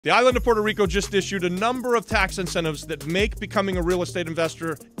The island of Puerto Rico just issued a number of tax incentives that make becoming a real estate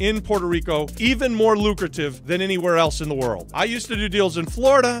investor in Puerto Rico even more lucrative than anywhere else in the world. I used to do deals in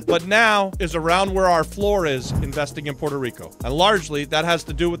Florida, but now is around where our floor is investing in Puerto Rico. And largely, that has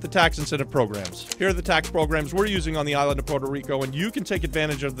to do with the tax incentive programs. Here are the tax programs we're using on the island of Puerto Rico, and you can take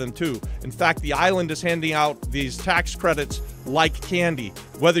advantage of them too. In fact, the island is handing out these tax credits like candy.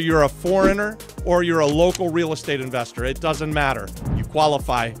 Whether you're a foreigner or you're a local real estate investor, it doesn't matter. You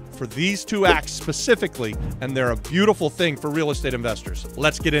qualify for these two acts specifically, and they're a beautiful thing for real estate investors.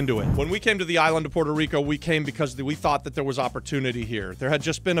 Let's get into it. When we came to the island of Puerto Rico, we came because we thought that there was opportunity here. There had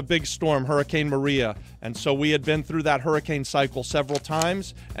just been a big storm, Hurricane Maria, and so we had been through that hurricane cycle several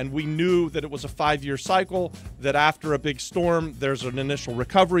times, and we knew that it was a 5-year cycle, that after a big storm, there's an initial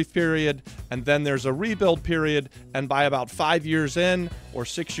recovery period, and then there's a rebuild period, and by about 5 years in, or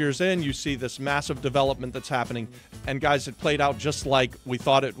 6 years in, you see this massive development that's happening. And guys, it played out just like we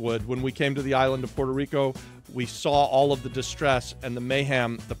thought it would. When we came to the island of Puerto Rico, we saw all of the distress and the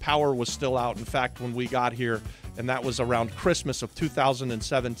mayhem. The power was still out. In fact, when we got here, and that was around Christmas of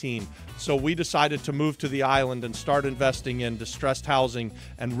 2017. So we decided to move to the island and start investing in distressed housing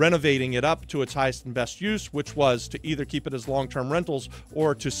and renovating it up to its highest and best use, which was to either keep it as long-term rentals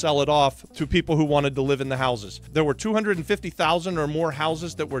or to sell it off to people who wanted to live in the houses. There were 250,000 or more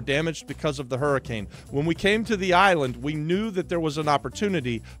houses that were damaged because of the hurricane. When we came to the island, we knew that there was an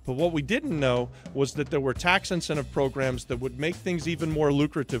opportunity, but what we didn't know was that there were tax incentive programs that would make things even more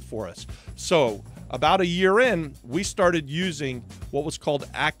lucrative for us. So about a year in, we started using what was called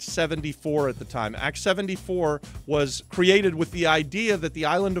Act 74 at the time. Act 74 was created with the idea that the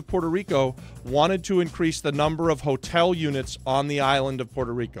island of Puerto Rico wanted to increase the number of hotel units on the island of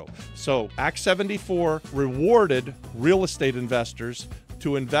Puerto Rico. So Act 74 rewarded real estate investors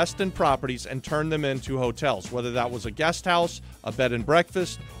to invest in properties and turn them into hotels, whether that was a guest house, a bed and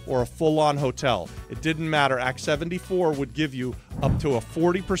breakfast, or a full-on hotel. It didn't matter. Act 74 would give you up to a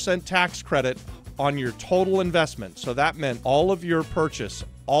 40% tax credit on your total investment. So that meant all of your purchase,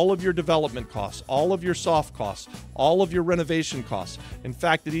 all of your development costs, all of your soft costs, all of your renovation costs. In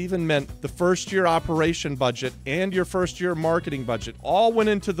fact, it even meant the first year operation budget and your first year marketing budget all went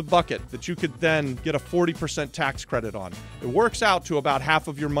into the bucket that you could then get a 40% tax credit on. It works out to about half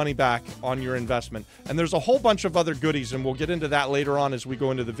of your money back on your investment. And there's a whole bunch of other goodies, and we'll get into that later on as we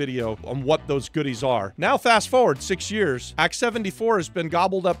go into the video on what those goodies are. Now, fast forward 6 years, Act 74 has been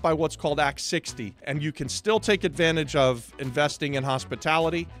gobbled up by what's called Act 60, and you can still take advantage of investing in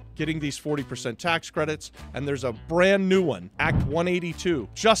hospitality, getting these 40% tax credits, and there's a brand new one, Act 182,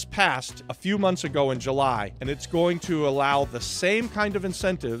 just passed a few months ago in July, and it's going to allow the same kind of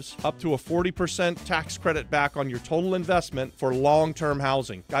incentives up to a 40% tax credit back on your total investment for long-term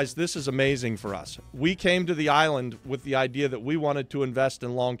housing. Guys, this is amazing for us. We came to the island with the idea that we wanted to invest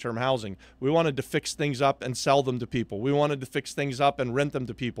in long-term housing. We wanted to fix things up and sell them to people. We wanted to fix things up and rent them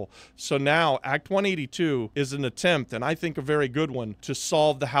to people. So now Act 182 is an attempt, and I think a very good one, to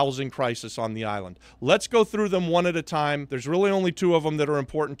solve the housing crisis on the island. Let's go through them one at a time. There's really only two of them that are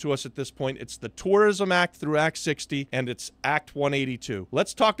important to us at this point. It's the Tourism Act through Act 60, and it's Act 182.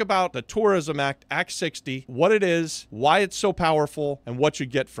 Let's talk about the Tourism Act, Act 60, what it is, why it's so powerful, and what you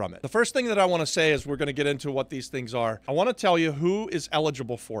get from it. The first thing that I want to say is we're going to get into what these things are. I want to tell you who is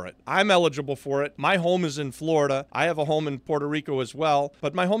eligible for it. I'm eligible for it. My home is in Florida. I have a home in Puerto Rico as well,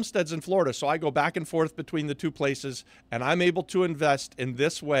 but my homestead's in Florida, so I go back and forth between the two places, and I'm able to invest in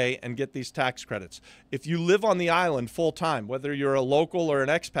this way and get these tax credits. If you live on the island full-time, whether you're a local or an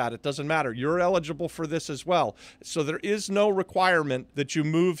expat, it doesn't matter. You're eligible for this as well. So there is no requirement that you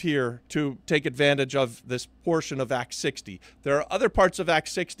move here to take advantage of this portion of Act 60. There are other parts of Act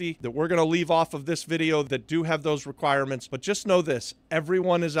 60 that we're going to leave off of this video that do have those requirements, but just know this,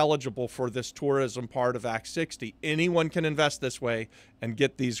 everyone is eligible for this tourism part of Act 60. Anyone can invest this way and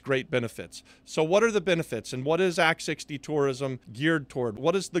get these great benefits. So what are the benefits, and what is Act 60 tourism geared toward?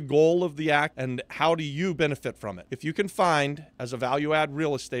 What is the goal of the act, and how do you benefit from it? If you can find, as a value-add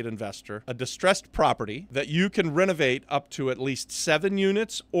real estate investor, a distressed property that you can renovate up to at least 7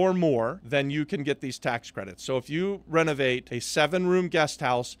 units or more, then you can get these tax credits. So if you renovate a 7-room guest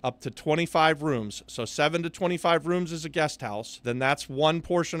house up to 25 rooms, so 7 to 25 rooms is a guest house, then that's one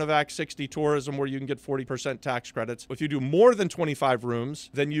portion of Act 60 tourism where you can get 40% tax credits. If you do more than 25 rooms,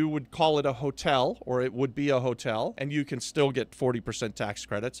 then you would call it a hotel, or it would be a hotel, and you can still get 40% tax credits.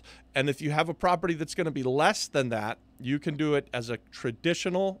 credits. And if you have a property that's going to be less than that, you can do it as a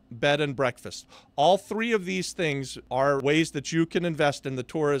traditional bed and breakfast. All three of these things are ways that you can invest in the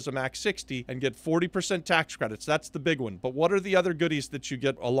Tourism Act 60 and get 40% tax credits. That's the big one. But what are the other goodies that you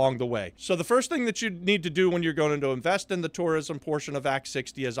get along the way? So the first thing that you need to do when you're going to invest in the tourism portion of Act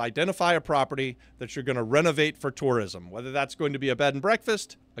 60 is identify a property that you're going to renovate for tourism, whether that's going to be a bed and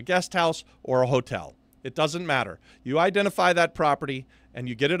breakfast, a guest house, or a hotel. It doesn't matter. You identify that property and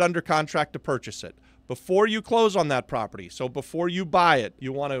you get it under contract to purchase it. Before you close on that property, so before you buy it,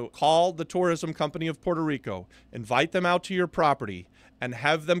 you want to call the Tourism Company of Puerto Rico, invite them out to your property, and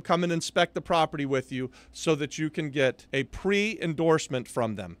have them come and inspect the property with you so that you can get a pre-endorsement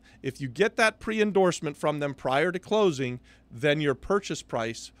from them. If you get that pre-endorsement from them prior to closing, then your purchase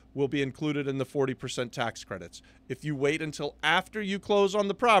price will be included in the 40% tax credits. If you wait until after you close on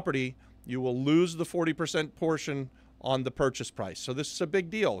the property, you will lose the 40% portion on the purchase price. So this is a big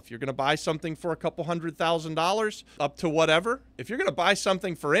deal. If you're going to buy something for a couple $100,000 up to whatever, if you're going to buy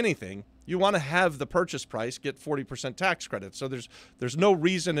something for anything, you want to have the purchase price get 40% tax credit. So there's no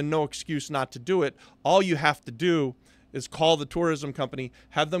reason and no excuse not to do it. All you have to do is call the tourism company,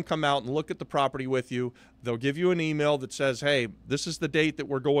 have them come out and look at the property with you. They'll give you an email that says, hey, this is the date that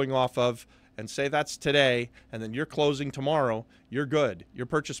we're going off of, and say that's today, and then you're closing tomorrow. You're good. Your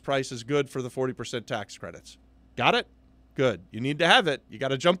purchase price is good for the 40% tax credits. Got it? Good. You need to have it. You got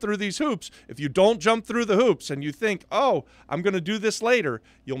to jump through these hoops. If you don't jump through the hoops and you think, oh, I'm going to do this later,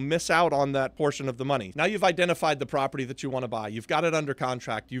 you'll miss out on that portion of the money. Now you've identified the property that you want to buy. You've got it under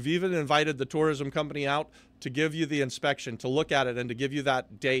contract. You've even invited the tourism company out to give you the inspection, to look at it, and to give you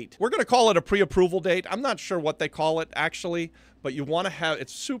that date. We're going to call it a pre-approval date. I'm not sure what they call it actually, but you want to have,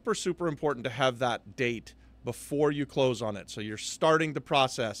 it's super, super important to have that date before you close on it. So you're starting the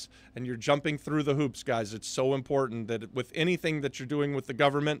process and you're jumping through the hoops, guys. It's so important that with anything that you're doing with the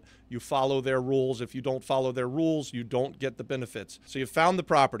government, you follow their rules. If you don't follow their rules, you don't get the benefits. So you've found the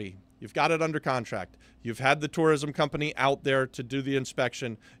property. You've got it under contract. You've had the tourism company out there to do the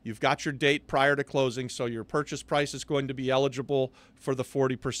inspection. You've got your date prior to closing, so your purchase price is going to be eligible for the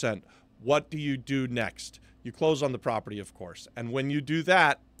 40%. What do you do next? You close on the property, of course. And when you do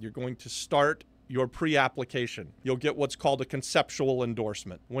that, you're going to start your pre-application. You'll get what's called a conceptual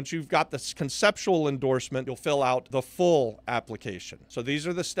endorsement. Once you've got this conceptual endorsement, you'll fill out the full application. So these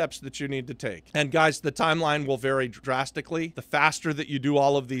are the steps that you need to take. And guys, the timeline will vary drastically. The faster that you do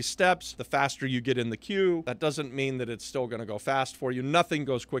all of these steps, the faster you get in the queue. That doesn't mean that it's still going to go fast for you. Nothing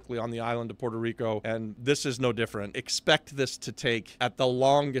goes quickly on the island of Puerto Rico, and this is no different. Expect this to take at the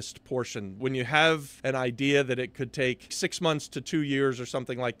longest portion. When you have an idea that it could take 6 months to 2 years or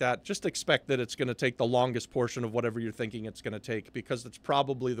something like that, just expect that it's going to take the longest portion of whatever you're thinking it's going to take, because it's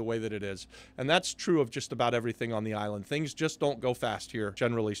probably the way that it is. And that's true of just about everything on the island. Things just don't go fast here,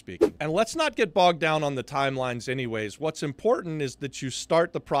 generally speaking. And let's not get bogged down on the timelines anyways. What's important is that you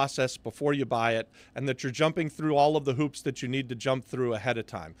start the process before you buy it, and that you're jumping through all of the hoops that you need to jump through ahead of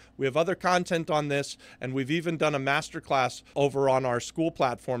time. We have other content on this, and we've even done a masterclass over on our school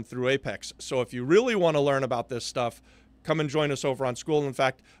platform through Apex. So if you really want to learn about this stuff, come and join us over on school. In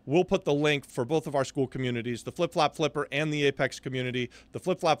fact, we'll put the link for both of our school communities, the Flip Flop Flipper and the Apex community. The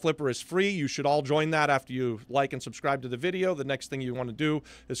Flip Flop Flipper is free. You should all join that after you like and subscribe to the video. The next thing you want to do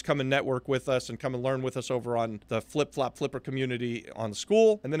is come and network with us and come and learn with us over on the Flip Flop Flipper community on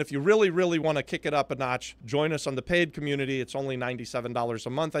school. And then if you really, really want to kick it up a notch, join us on the paid community. It's only $97 a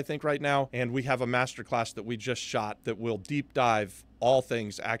month, I think, right now. And we have a masterclass that we just shot that will deep dive all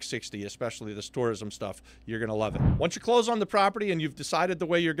things Act 60, especially this tourism stuff. You're going to love it. Once you close on the property and you've decided the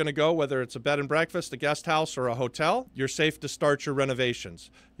way you're going to go, whether it's a bed and breakfast, a guest house, or a hotel, you're safe to start your renovations.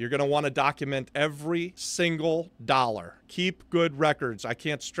 You're going to want to document every single dollar. Keep good records. I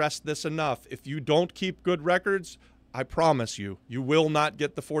can't stress this enough. If you don't keep good records, I promise you, you will not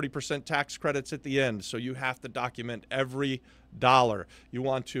get the 40% tax credits at the end. So you have to document every dollar. You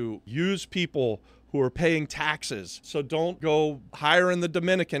want to use people who are paying taxes. So don't go hiring the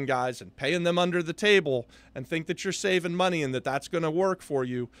Dominican guys and paying them under the table and think that you're saving money and that that's going to work for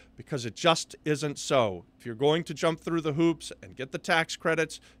you, because it just isn't so. If you're going to jump through the hoops and get the tax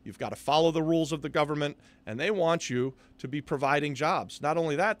credits, you've got to follow the rules of the government, and they want you to be providing jobs. Not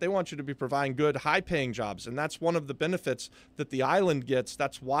only that, they want you to be providing good, high-paying jobs, and that's one of the benefits that the island gets.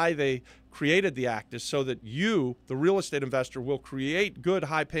 That's why they created the act, is so that you, the real estate investor, will create good,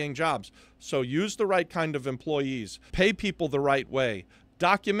 high-paying jobs. So use the right kind of employees. Pay people the right way.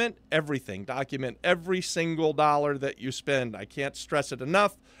 document everything. Document every single dollar that you spend. I can't stress it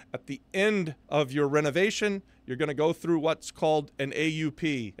enough. At the end of your renovation, you're going to go through what's called an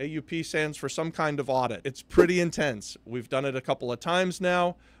AUP. AUP stands for some kind of audit. It's pretty intense. We've done it a couple of times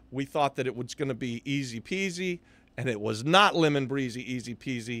now. We thought that it was going to be easy peasy, and it was not lemon breezy, easy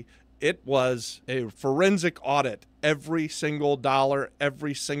peasy. It was a forensic audit. Every single dollar,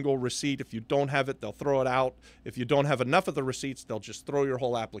 every single receipt. If you don't have it, they'll throw it out. If you don't have enough of the receipts, they'll just throw your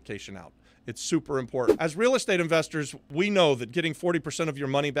whole application out. It's super important. As real estate investors, we know that getting 40% of your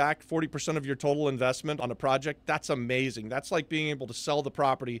money back, 40% of your total investment on a project, that's amazing. That's like being able to sell the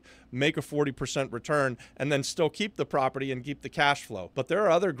property, make a 40% return, and then still keep the property and keep the cash flow. But there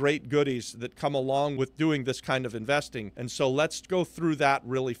are other great goodies that come along with doing this kind of investing. And so let's go through that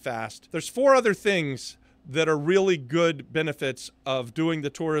really fast. There's 4 other things that are really good benefits of doing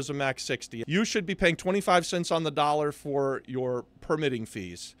the Tourism Act 60. You should be paying 25 cents on the dollar for your permitting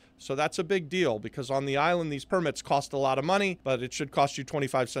fees. So that's a big deal because on the island, these permits cost a lot of money, but it should cost you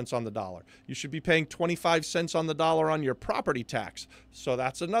 25 cents on the dollar. You should be paying 25 cents on the dollar on your property tax. So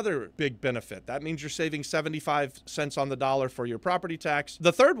that's another big benefit. That means you're saving 75 cents on the dollar for your property tax.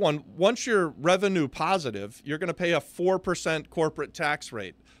 The third one, once you're revenue positive, you're going to pay a 4% corporate tax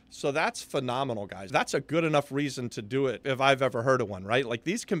rate. So that's phenomenal, guys. That's a good enough reason to do it if I've ever heard of one, right? Like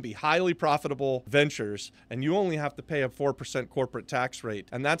these can be highly profitable ventures and you only have to pay a 4% corporate tax rate.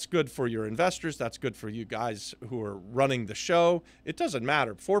 And that's good for your investors. That's good for you guys who are running the show. It doesn't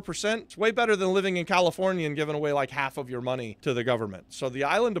matter. 4%, it's way better than living in California and giving away like half of your money to the government. So the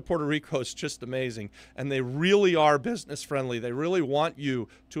island of Puerto Rico is just amazing. And they really are business friendly. They really want you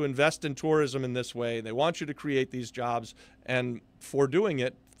to invest in tourism in this way. They want you to create these jobs. And for doing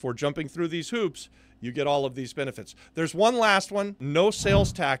it, for jumping through these hoops, you get all of these benefits. There's one last one, no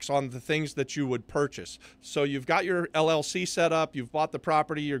sales tax on the things that you would purchase. So you've got your LLC set up, you've bought the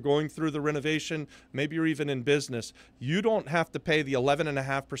property, you're going through the renovation, maybe you're even in business. You don't have to pay the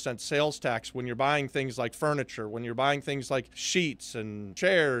 11.5% sales tax when you're buying things like furniture, when you're buying things like sheets and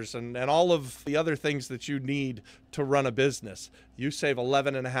chairs and all of the other things that you need to run a business. You save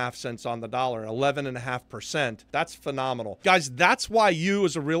 11.5 cents on the dollar, 11.5%. That's phenomenal. Guys, that's why you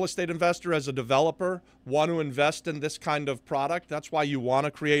as a real estate investor, as a developer, want to invest in this kind of product. That's why you want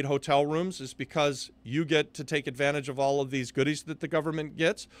to create hotel rooms, is because you get to take advantage of all of these goodies that the government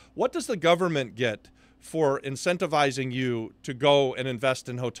gets. What does the government get for incentivizing you to go and invest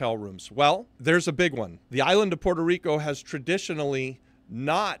in hotel rooms? Well, there's a big one. The island of Puerto Rico has traditionally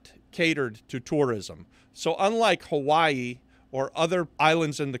not catered to tourism. So unlike Hawaii or other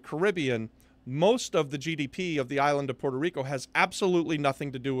islands in the Caribbean, most of the GDP of the island of Puerto Rico has absolutely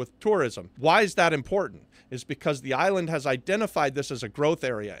nothing to do with tourism. Why is that important? Is because the island has identified this as a growth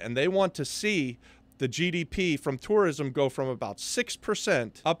area, and they want to see the GDP from tourism go from about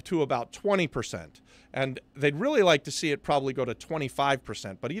 6% up to about 20%. And they'd really like to see it probably go to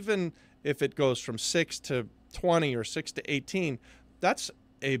 25%. But even if it goes from 6 to 20 or 6 to 18, that's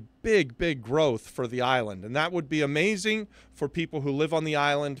a big, big growth for the island. And that would be amazing for people who live on the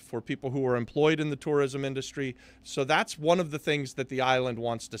island, for people who are employed in the tourism industry. So that's one of the things that the island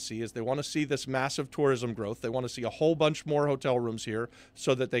wants to see, is they want to see this massive tourism growth. They want to see a whole bunch more hotel rooms here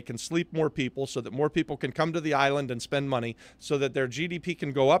so that they can sleep more people, so that more people can come to the island and spend money, so that their GDP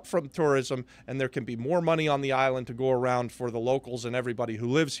can go up from tourism and there can be more money on the island to go around for the locals and everybody who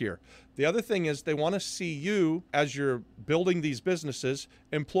lives here. The other thing is they want to see you, as you're building these businesses,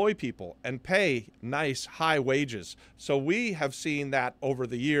 employ people and pay nice high wages. So we have seen that over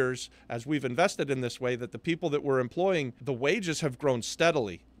the years as we've invested in this way, that the people that we're employing, the wages have grown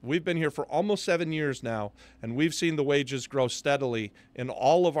steadily. We've been here for almost 7 years now, and we've seen the wages grow steadily in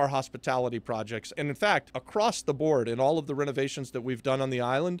all of our hospitality projects. And in fact, across the board, in all of the renovations that we've done on the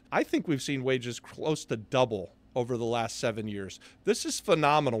island, I think we've seen wages close to double over the last 7 years. This is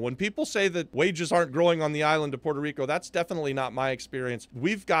phenomenal. When people say that wages aren't growing on the island of Puerto Rico, that's definitely not my experience.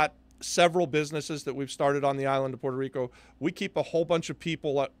 We've got several businesses that we've started on the island of Puerto Rico. We keep a whole bunch of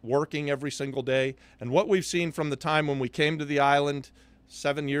people working every single day. And what we've seen from the time when we came to the island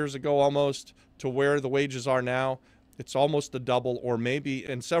 7 years ago almost to where the wages are now, it's almost a double, or maybe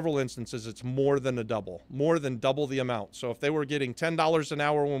in several instances, it's more than double the amount. So if they were getting $10 an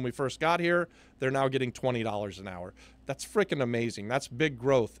hour when we first got here, they're now getting $20 an hour. That's freaking amazing. That's big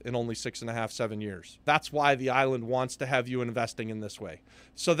growth in only 6.5, 7 years. That's why the island wants to have you investing in this way.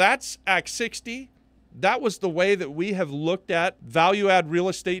 So that's Act 60. That was the way that we have looked at value-add real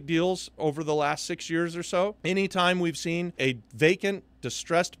estate deals over the last 6 years or so. Anytime we've seen a vacant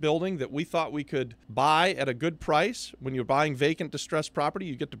distressed building that we thought we could buy at a good price. When you're buying vacant distressed property,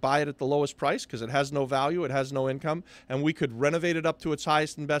 you get to buy it at the lowest price because it has no value, it has no income, and we could renovate it up to its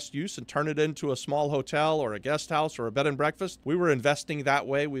highest and best use and turn it into a small hotel or a guest house or a bed and breakfast. We were investing that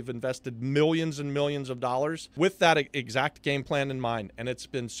way. We've invested millions and millions of dollars with that exact game plan in mind, and it's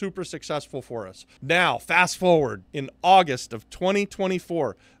been super successful for us. Now, fast forward, in August of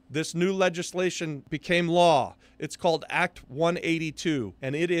 2024, this new legislation became law. It's called Act 182,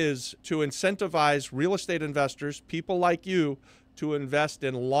 and it is to incentivize real estate investors, people like you, to invest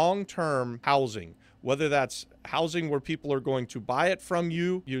in long-term housing, whether that's housing where people are going to buy it from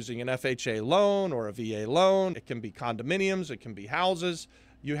you using an FHA loan or a VA loan. It can be condominiums, it can be houses.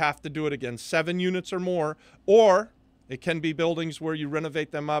 You have to do it again 7 units or more, or it can be buildings where you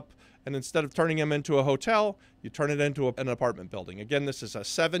renovate them up, and instead of turning them into a hotel, you turn it into an apartment building. Again, this is a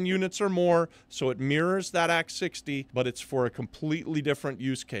 7 units or more, so it mirrors that Act 60, but it's for a completely different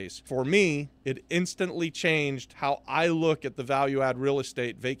use case. For me, it instantly changed how I look at the value-add real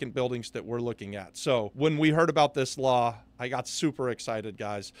estate vacant buildings that we're looking at. So when we heard about this law, I got super excited,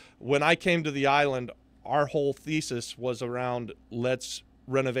 guys. When I came to the island, our whole thesis was around let's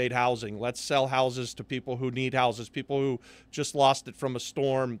renovate housing. Let's sell houses to people who need houses, people who just lost it from a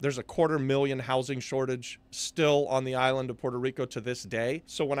storm. There's a 250,000 housing shortage still on the island of Puerto Rico to this day.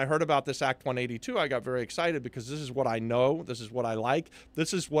 So when I heard about this Act 182, I got very excited because this is what I know. This is what I like.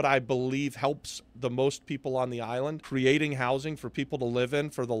 This is what I believe helps the most people on the island, creating housing for people to live in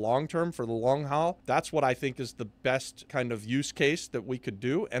for the long term, for the long haul. That's what I think is the best kind of use case that we could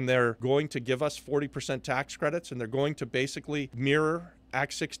do. And they're going to give us 40% tax credits, and they're going to basically mirror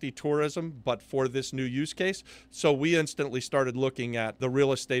Act 60 tourism, but for this new use case. So we instantly started looking at the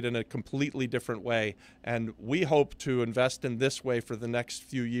real estate in a completely different way. And we hope to invest in this way for the next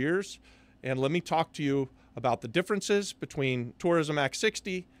few years. And let me talk to you about the differences between Tourism Act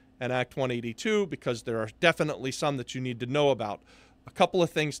 60 and Act 182, because there are definitely some that you need to know about. A couple of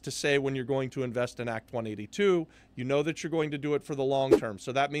things to say when you're going to invest in Act 182. You know that you're going to do it for the long term.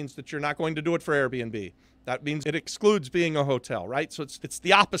 So that means that you're not going to do it for Airbnb. That means it excludes being a hotel, right? So it's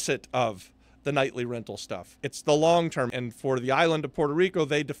the opposite of the nightly rental stuff. It's the long term. And for the island of Puerto Rico,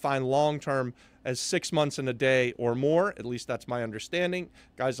 they define long term as 6 months and a day or more. At least that's my understanding.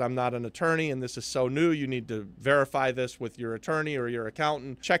 Guys, I'm not an attorney, and this is so new. You need to verify this with your attorney or your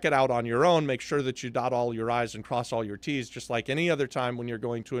accountant. Check it out on your own. Make sure that you dot all your I's and cross all your T's, just like any other time when you're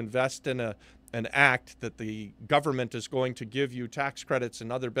going to invest in an act that the government is going to give you tax credits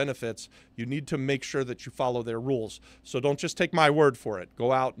and other benefits. You need to make sure that you follow their rules. So don't just take my word for it.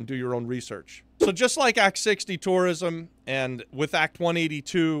 Go out and do your own research. So just like Act 60 tourism and with Act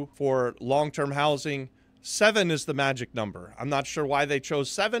 182 for long-term housing, 7 is the magic number. I'm not sure why they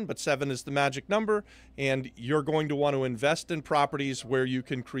chose 7, but 7 is the magic number. And you're going to want to invest in properties where you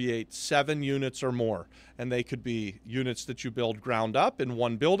can create 7 units or more. And they could be units that you build ground up in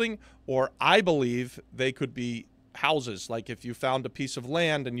one building, or I believe they could be houses. Like if you found a piece of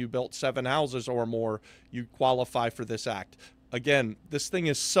land and you built 7 houses or more, you qualify for this act. Again, this thing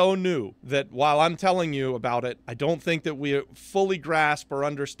is so new that while I'm telling you about it, I don't think that we fully grasp or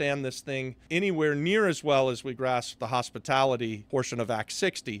understand this thing anywhere near as well as we grasp the hospitality portion of Act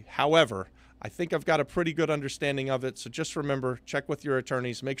 60. However, I think I've got a pretty good understanding of it. So just remember, check with your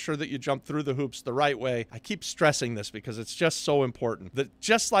attorneys, make sure that you jump through the hoops the right way. I keep stressing this because it's just so important that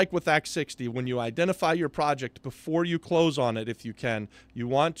just like with Act 60, when you identify your project before you close on it, if you can, you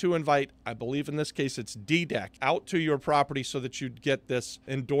want to invite, I believe in this case, it's DDEC, out to your property so that you get this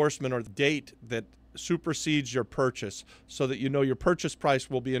endorsement or date that supersedes your purchase, so that you know your purchase price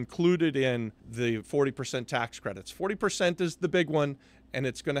will be included in the 40% tax credits. 40% is the big one, and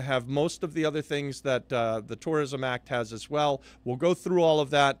it's going to have most of the other things that the Tourism Act has as well. We'll go through all of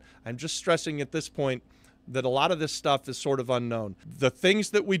that. I'm just stressing at this point that a lot of this stuff is sort of unknown. The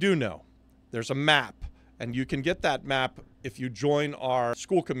things that we do know, there's a map, and you can get that map if you join our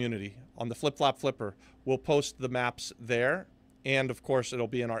school community on the Flip Flop Flipper. We'll post the maps there. And of course, it'll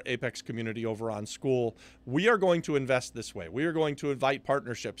be in our Apex community over on school. We are going to invest this way. We are going to invite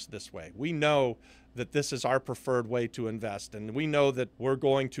partnerships this way. We know that this is our preferred way to invest. And we know that we're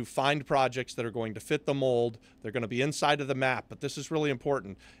going to find projects that are going to fit the mold. They're going to be inside of the map, but this is really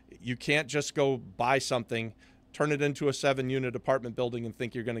important. You can't just go buy something, turn it into a 7-unit apartment building and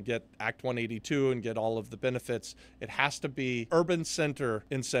think you're going to get Act 182 and get all of the benefits. It has to be urban center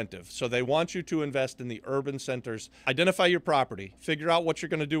incentive. So they want you to invest in the urban centers. Identify your property. Figure out what you're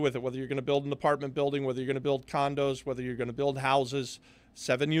going to do with it, whether you're going to build an apartment building, whether you're going to build condos, whether you're going to build houses.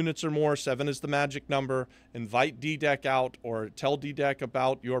 7 units or more. 7 is the magic number. Invite DDEC out or tell DDEC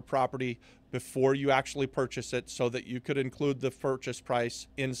about your property before you actually purchase it so that you could include the purchase price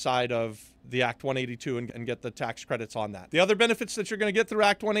inside of the Act 182 and get the tax credits on that. The other benefits that you're going to get through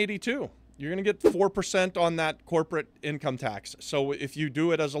Act 182, you're going to get 4% on that corporate income tax. So if you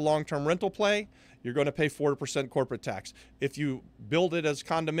do it as a long-term rental play, you're going to pay 4% corporate tax. If you build it as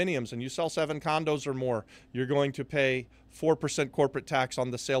condominiums and you sell 7 condos or more, you're going to pay 4% corporate tax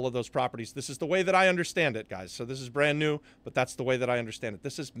on the sale of those properties. This is the way that I understand it, guys. So this is brand new, but that's the way that I understand it.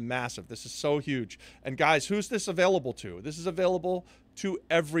 This is massive. This is so huge. And guys, who's this available to? This is available to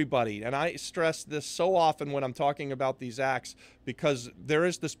everybody. And I stress this so often when I'm talking about these acts, because there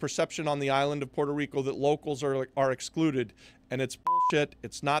is this perception on the island of Puerto Rico that locals are excluded, and it's bullshit.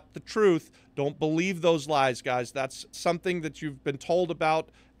 It's not the truth. Don't believe those lies, guys. That's something that you've been told about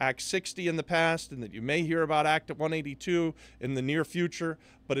Act 60 in the past, and that you may hear about Act 182 in the near future,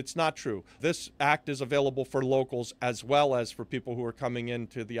 but it's not true. This act is available for locals as well as for people who are coming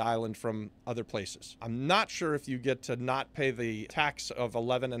into the island from other places. I'm not sure if you get to not pay the tax of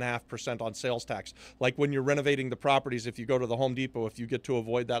 11.5% on sales tax. Like when you're renovating the properties, if you go to the Home Depot, if you get to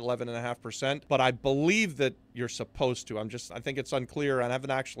avoid that 11.5%, but I believe that you're supposed to. I think it's unclear, and I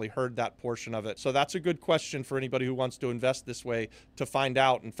haven't actually heard that portion of it. So that's a good question for anybody who wants to invest this way to find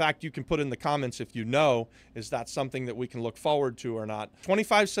out. In fact, you can put in the comments if you know, is that something that we can look forward to or not?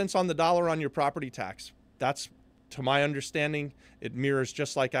 25 cents on the dollar on your property tax. That's, to my understanding, it mirrors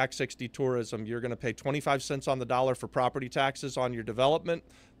just like Act 60 tourism. You're going to pay 25 cents on the dollar for property taxes on your development.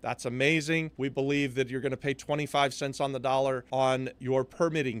 That's amazing. We believe that you're going to pay 25 cents on the dollar on your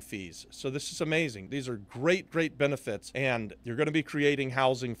permitting fees. So this is amazing. These are great, great benefits. And you're going to be creating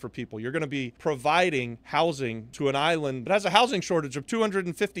housing for people. You're going to be providing housing to an island that has a housing shortage of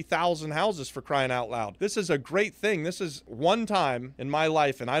 250,000 houses, for crying out loud. This is a great thing. This is one time in my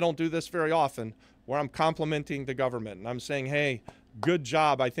life, and I don't do this very often, where I'm complimenting the government and I'm saying, hey, good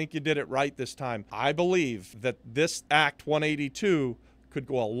job. I think you did it right this time. I believe that this Act 182 could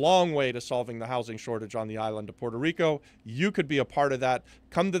go a long way to solving the housing shortage on the island of Puerto Rico. You could be a part of that.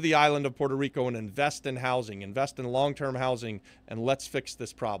 Come to the island of Puerto Rico and invest in housing, invest in long-term housing, and let's fix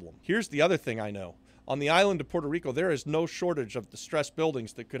this problem. Here's the other thing I know. On the island of Puerto Rico, there is no shortage of distressed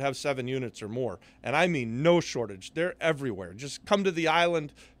buildings that could have 7 units or more. And I mean no shortage. They're everywhere. Just come to the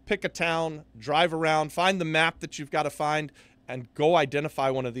island, pick a town, drive around, find the map that you've got to find, and go identify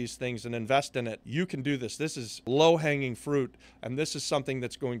one of these things and invest in it. You can do this. This is low-hanging fruit, and this is something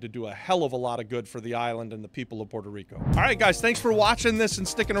that's going to do a hell of a lot of good for the island and the people of Puerto Rico. All right, guys, thanks for watching this and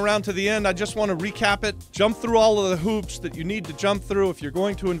sticking around to the end. I just want to recap it. Jump through all of the hoops that you need to jump through if you're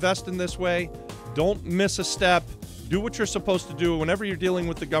going to invest in this way. Don't miss a step. Do what you're supposed to do. Whenever you're dealing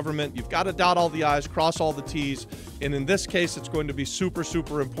with the government, you've got to dot all the I's, cross all the T's. And in this case, it's going to be super,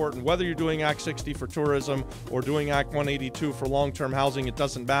 super important. Whether you're doing Act 60 for tourism or doing Act 182 for long-term housing, it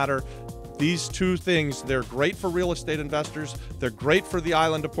doesn't matter. These two things, they're great for real estate investors. They're great for the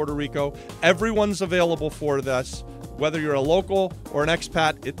island of Puerto Rico. Everyone's available for this. Whether you're a local or an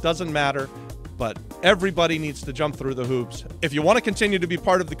expat, it doesn't matter. But everybody needs to jump through the hoops. If you want to continue to be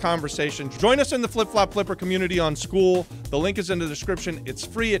part of the conversation, join us in the Flip Flop Flipper community on School. The link is in the description. It's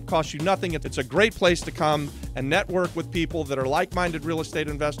free. It costs you nothing. It's a great place to come and network with people that are like-minded real estate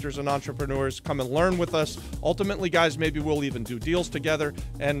investors and entrepreneurs. Come and learn with us. Ultimately, guys, maybe we'll even do deals together,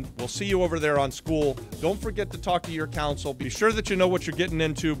 and we'll see you over there on School. Don't forget to talk to your counsel. Be sure that you know what you're getting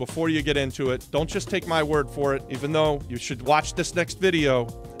into before you get into it. Don't just take my word for it, even though you should watch this next video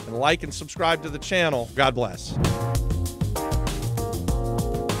and like and subscribe to the channel. God bless.